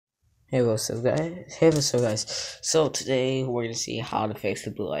Hey, what's up, guys? Hey, what's up, guys? So today we're gonna see how to fix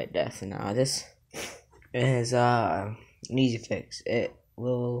the blue light death. And now this is an easy fix. It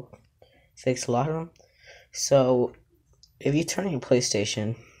will fix a lot of them. So if you turn on your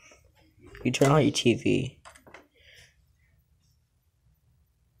PlayStation, you turn on your TV.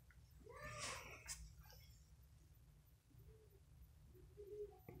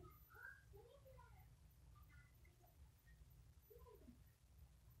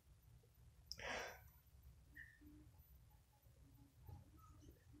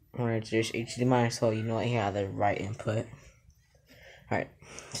 Alright, there's HDMI, so you know you have the right input. Alright,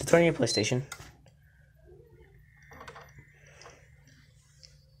 so turn on your PlayStation.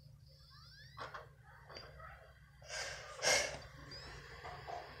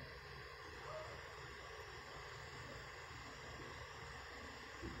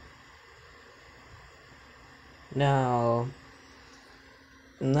 Now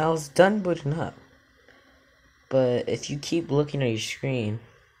it's done booting up. But if you keep looking at your screen,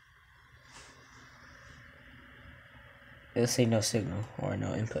 it'll say no signal or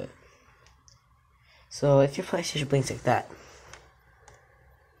no input. So if your PlayStation blinks like that,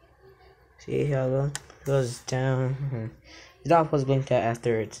 see how it goes down. It's not supposed to blink that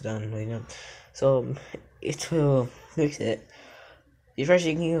after it's done, you know. So it will fix it. First,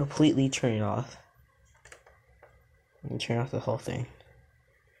 you can completely turn it off. And turn off the whole thing.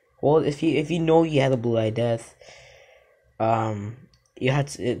 Well, if you know you have a blue light death, you have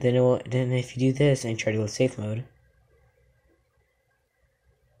to then if you do this and try to go safe mode,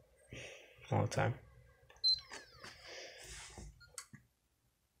 all the time.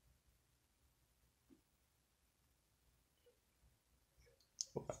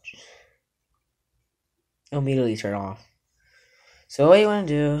 Watch. It'll immediately turn off. So what you want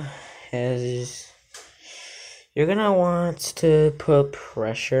to do is you're gonna want to put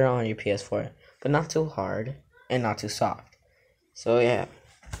pressure on your PS4, but not too hard and not too soft. So yeah,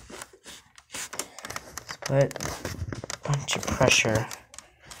 let's put a bunch of pressure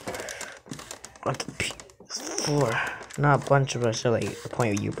on the PS4. Not a bunch of pressure, like the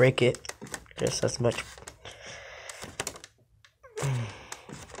point where you break it. Just as much.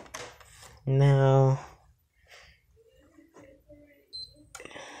 Now,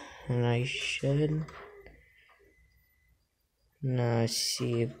 and I should. Now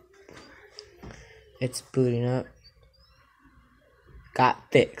see, it's booting up.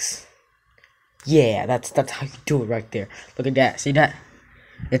 Got fixed. Yeah, that's how you do it right there. Look at that. See that?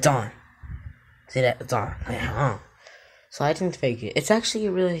 It's on. See that? It's on. So I didn't fake it. It's actually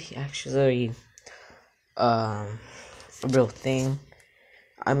a real thing.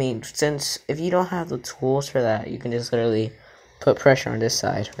 I mean, since if you don't have the tools for that, you can just literally put pressure on this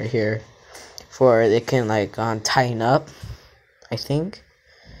side right here, for it can like tighten up. I think.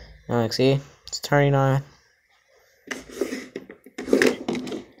 Like, see, it's turning on.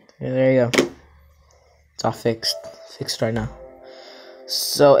 And there you go. It's all fixed right now.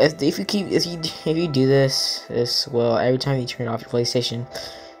 So if you do this will, every time you turn off your PlayStation,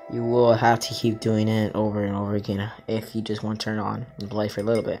 you will have to keep doing it over and over again if you just want to turn it on and play for a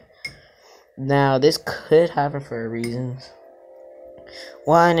little bit. Now this could happen for reasons.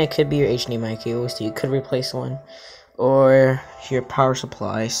 One, it could be your HDMI cable, so you could replace one, or your power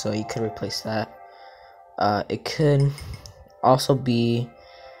supply, so you could replace that. It could also be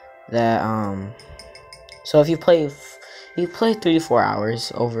that so if you play 3 to 4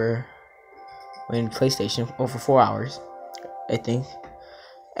 hours over when PlayStation over 4 hours, I think,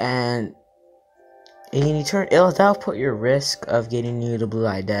 and you turn that'll put your risk of getting you the blue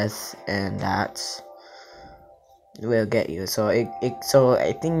eye death, and that's will get you. So so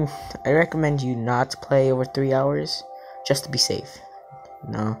I think I recommend you not to play over 3 hours, just to be safe.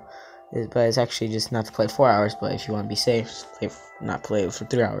 But it's actually just not to play 4 hours. But if you want to be safe, not play for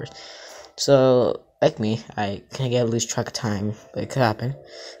 3 hours. So like me, I can lose track of time, but it could happen.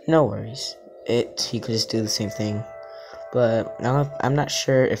 No worries. You could just do the same thing. But I'm not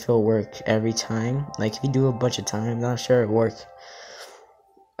sure if it'll work every time. Like if you do a bunch of time, I'm not sure it'll work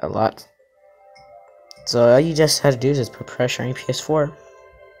a lot. So all you just have to do is just put pressure on your PS4.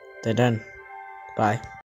 They're done. Bye.